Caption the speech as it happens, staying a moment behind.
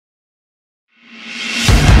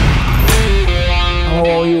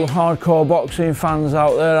hardcore boxing fans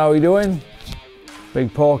out there, how are you doing?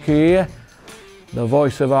 Big Porky here, the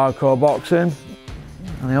voice of hardcore boxing,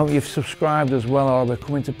 and I hope you've subscribed as well, or I'll be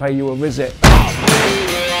coming to pay you a visit.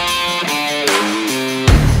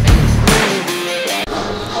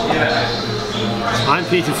 I'm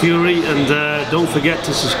Peter Fury, and don't forget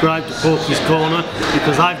to subscribe to Porky's Corner,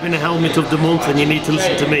 because I've been a helmet of the month and you need to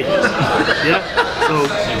listen to me. Yeah? So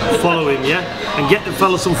follow him, yeah? And get the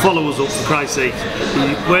fella some followers up, for Christ's sake.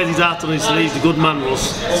 He wears his heart on his sleeve, the good man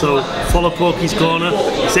Russ. So follow Porky's Corner,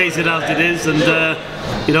 says it as it is, and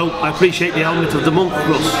you know, I appreciate the helmet of the month,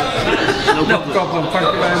 Russ. No problem, Thank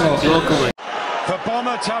you very much. You're welcome. The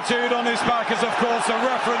bomber tattooed on his back is of course a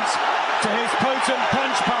reference to his potent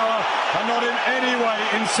punch power, and not in any way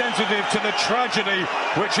insensitive to the tragedy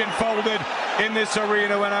which unfolded in this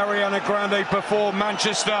arena when Ariana Grande performed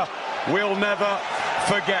Manchester We'll Never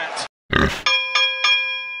Forget.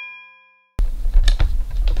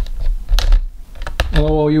 Hello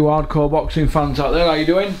all you hardcore boxing fans out there, how you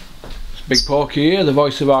doing? It's Big Porky here, the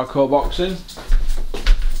voice of hardcore boxing.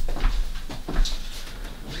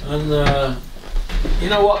 And you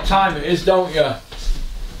know what time it is, don't you?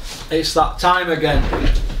 It's that time again.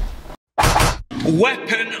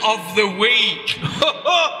 Weapon of the week!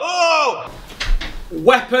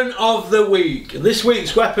 Weapon of the week. And this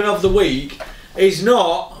week's weapon of the week is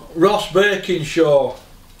not Ross Burkinshaw.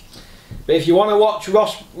 But if you want to watch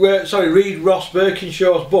read Ross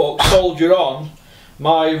Burkinshaw's book, Soldier On,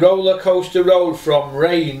 My Roller Coaster Road from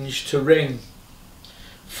Range to Ring.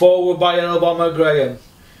 Forward by Obama Graham.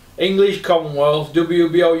 English Commonwealth,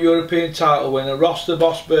 WBO European title winner, Ross the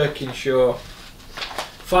Boss Burkinshaw.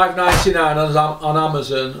 $5.99 on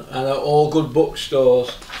Amazon and at all good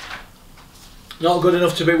bookstores. Not good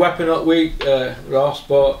enough to be weapon of the week, Ross,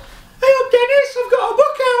 but hey up Dennis, I've got a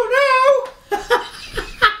book out now!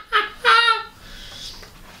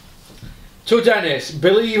 To Dennis,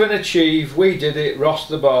 believe and achieve, we did it, Ross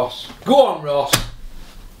the Boss. Go on, Ross.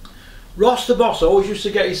 Ross the Boss always used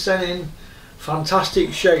to get his sent in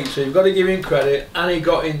fantastic shape, so you've got to give him credit, and he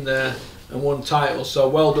got in there and won titles, so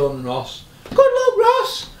well done, Ross. Good luck,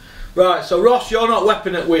 Ross. Right, so Ross, you're not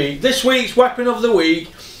weapon of the week. This week's weapon of the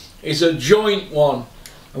week is a joint one.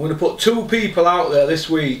 I'm going to put two people out there this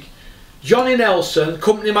week. Johnny Nelson,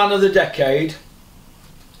 company man of the decade,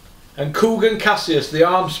 and Kugan Cassius, the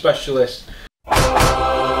arms specialist.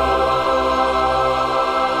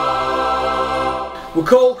 We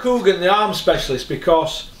call Kugan the arms specialist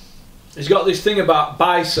because he's got this thing about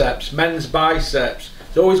biceps, men's biceps.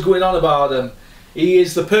 He's always going on about them. He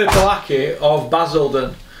is the purple Aki of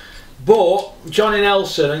Basildon. But Johnny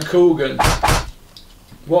Nelson and Kugan,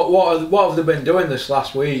 what have they been doing this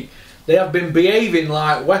last week? They have been behaving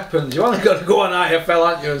like weapons. You only got to go on IFL,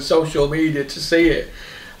 aren't you, and social media to see it.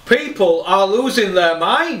 People are losing their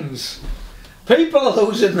minds. People are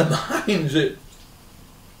losing their minds.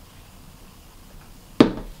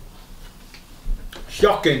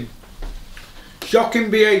 Shocking. Shocking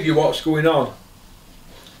behaviour what's going on.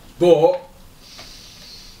 But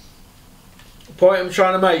the point I'm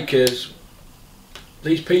trying to make is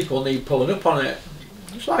these people need pulling up on it.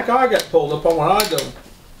 It's like I get pulled up on what I do.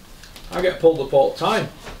 I get pulled up all the time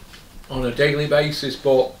on a daily basis,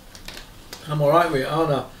 but I'm alright with it,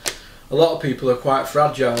 aren't I? A lot of people are quite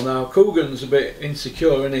fragile now. Kugan's a bit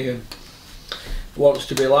insecure, isn't he? And wants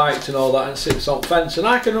to be liked and all that, and sits on fence, and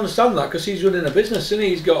I can understand that because he's running a business, and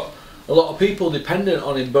he's got a lot of people dependent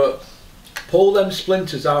on him. But pull them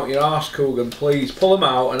splinters out your arse, Kugan, please. Pull them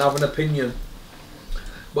out and have an opinion.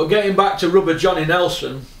 But getting back to rubber Johnny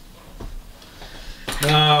Nelson.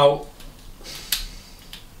 Now,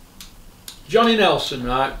 Johnny Nelson,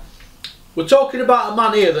 right? We're talking about a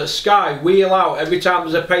man here that Sky wheel out every time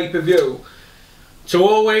there's a pay-per-view to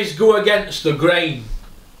always go against the grain.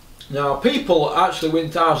 Now, people actually win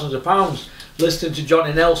thousands of pounds listening to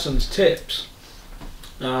Johnny Nelson's tips.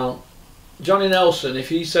 Now, Johnny Nelson, if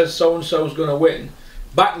he says so-and-so's going to win,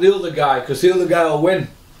 back the other guy, because the other guy will win.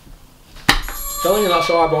 I'm telling you, that's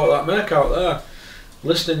how I bought that Merc out there.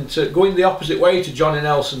 Listening to, going the opposite way to Johnny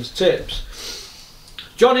Nelson's tips.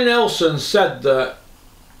 Johnny Nelson said that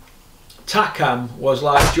Takkam was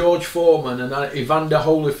like George Foreman and Evander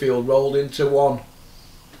Holyfield rolled into one.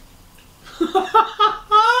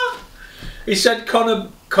 He said Conor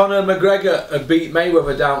McGregor had beat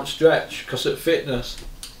Mayweather down stretch because of fitness.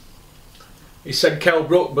 He said Kell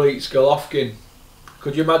Brook beats Golovkin.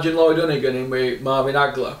 Could you imagine Lloyd Honeyghan in with Marvin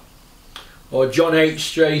Hagler? Or John H.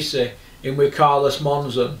 Stracey in with Carlos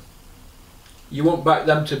Monzon? You wouldn't back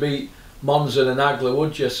them to beat Monzon and Hagler,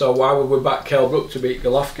 would you? So why would we back Kell Brook to beat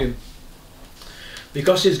Golovkin?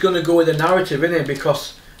 Because he's going to go with a narrative, innit?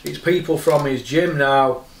 Because it's people from his gym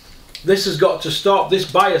now. This has got to stop.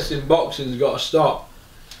 This bias in boxing's got to stop.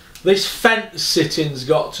 This fence sitting's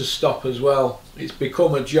got to stop as well. It's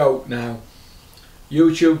become a joke now.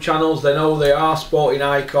 YouTube channels, they know they are sporting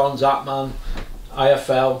icons, Atman,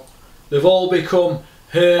 IFL. They've all become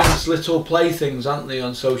Hearn's little playthings, haven't they,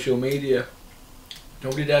 on social media?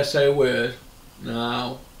 Nobody dare say a word.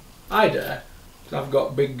 No, I dare, because I've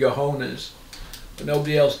got big cojones. But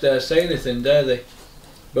nobody else dare say anything, dare they?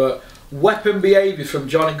 But weapon behaviour from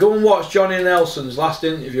Johnny. Go and watch Johnny Nelson's last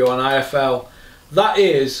interview on IFL. That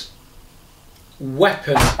is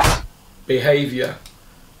weapon behaviour.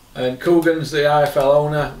 And Kugan's the IFL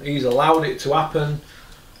owner. He's allowed it to happen.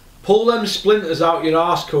 Pull them splinters out your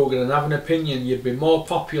arse, Kugan, and have an opinion. You'd be more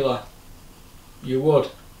popular. You would.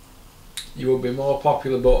 You would be more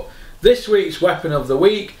popular. But this week's weapon of the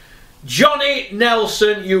week, Johnny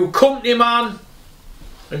Nelson, you company man,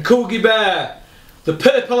 and Coogie Bear, the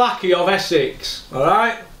purple Aki of Essex.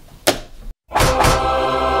 Alright?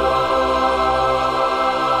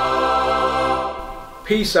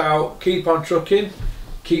 Peace out. Keep on trucking.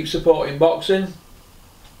 Keep supporting boxing.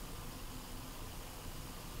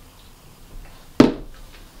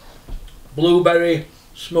 Blueberry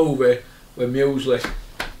smoothie with muesli.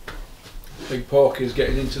 Big Porky's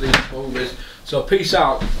getting into these smoothies. So peace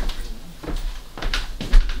out.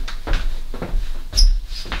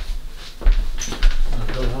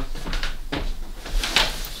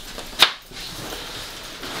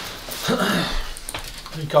 I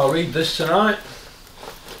think I'll read this tonight.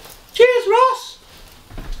 Cheers, Ross!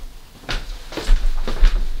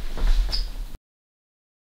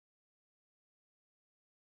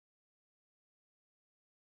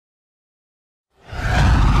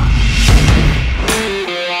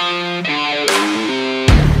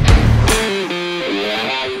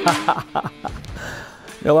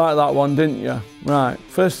 You like that one, didn't you? Right,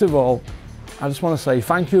 first of all, I just want to say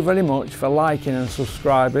thank you very much for liking and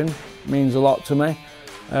subscribing. It means a lot to me,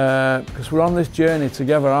 because we're on this journey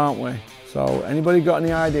together, aren't we? So anybody got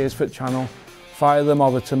any ideas for the channel, fire them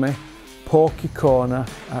over to me,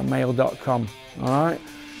 porkycorner@mail.com. Alright?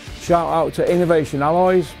 Shout out to Innovation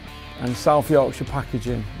Alloys and South Yorkshire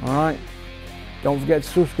Packaging. Alright? Don't forget to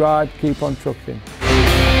subscribe, keep on trucking.